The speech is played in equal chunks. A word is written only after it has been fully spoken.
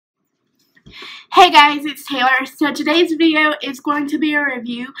Hey guys, it's Taylor. So today's video is going to be a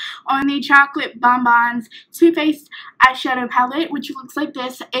review on the Chocolate Bonbons Too Faced eyeshadow palette, which looks like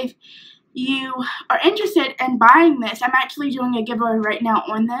this. If you are interested in buying this, I'm actually doing a giveaway right now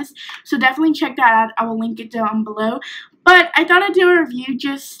on this, so definitely check that out. I will link it down below. But I thought I'd do a review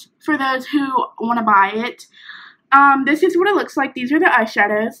just for those who want to buy it. This is what it looks like. These are the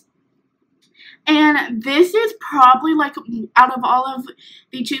eyeshadows. And this is probably, like, out of all of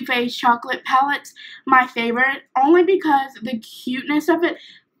the Too Faced chocolate palettes, my favorite. Only because the cuteness of it,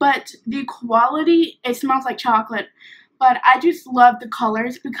 but the quality, it smells like chocolate. But I just love the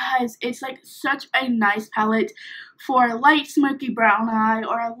colors because it's, like, such a nice palette for a light smoky brown eye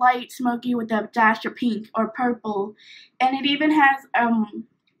or a light smoky with a dash of pink or purple. And it even has,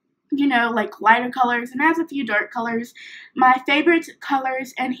 you know, like lighter colors and has a few dark colors. My favorite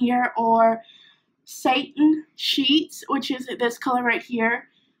colors in here are Satan Sheets, which is this color right here,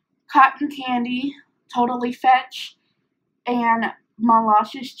 Cotton Candy, Totally Fetch, and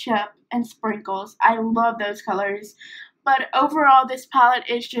Molasses Chip and Sprinkles. I love those colors. But overall, this palette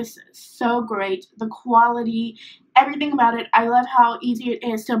is just so great. The quality, everything about it. I love how easy it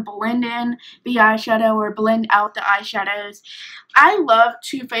is to blend in the eyeshadow or blend out the eyeshadows. I love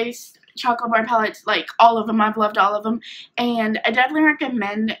Too Faced chocolate bar palettes, like all of them. I've loved all of them, and I definitely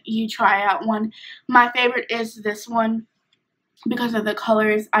recommend you try out one. My favorite is this one because of the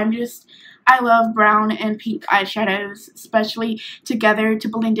colors. I love brown and pink eyeshadows, especially together to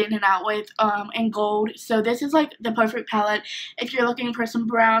blend in and out with, and gold. So this is like the perfect palette if you're looking for some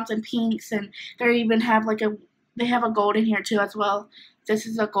browns and pinks, and they even have like they have a gold in here too as well. This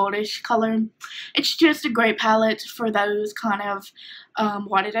is a goldish color. It's just a great palette for those kind of,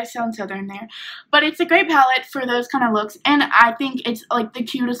 why did I sound southern there? But it's a great palette for those kind of looks, and I think it's like the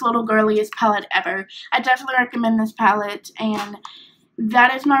cutest little girliest palette ever. I definitely recommend this palette, and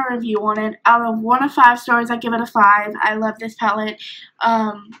that is my review on it. Out of 1 to 5 stars, I give it a 5. I love this palette.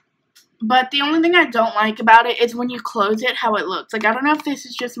 But the only thing I don't like about it is when you close it, how it looks. Like, I don't know if this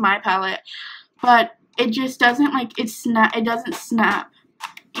is just my palette, but it just doesn't, like, it doesn't snap.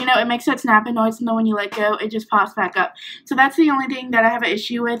 You know, it makes that snapping noise, and then when you let go, it just pops back up. So that's the only thing that I have an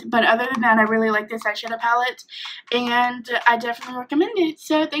issue with. But other than that, I really like this eyeshadow palette, and I definitely recommend it.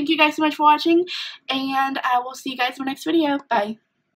 So thank you guys so much for watching, and I will see you guys in my next video. Bye.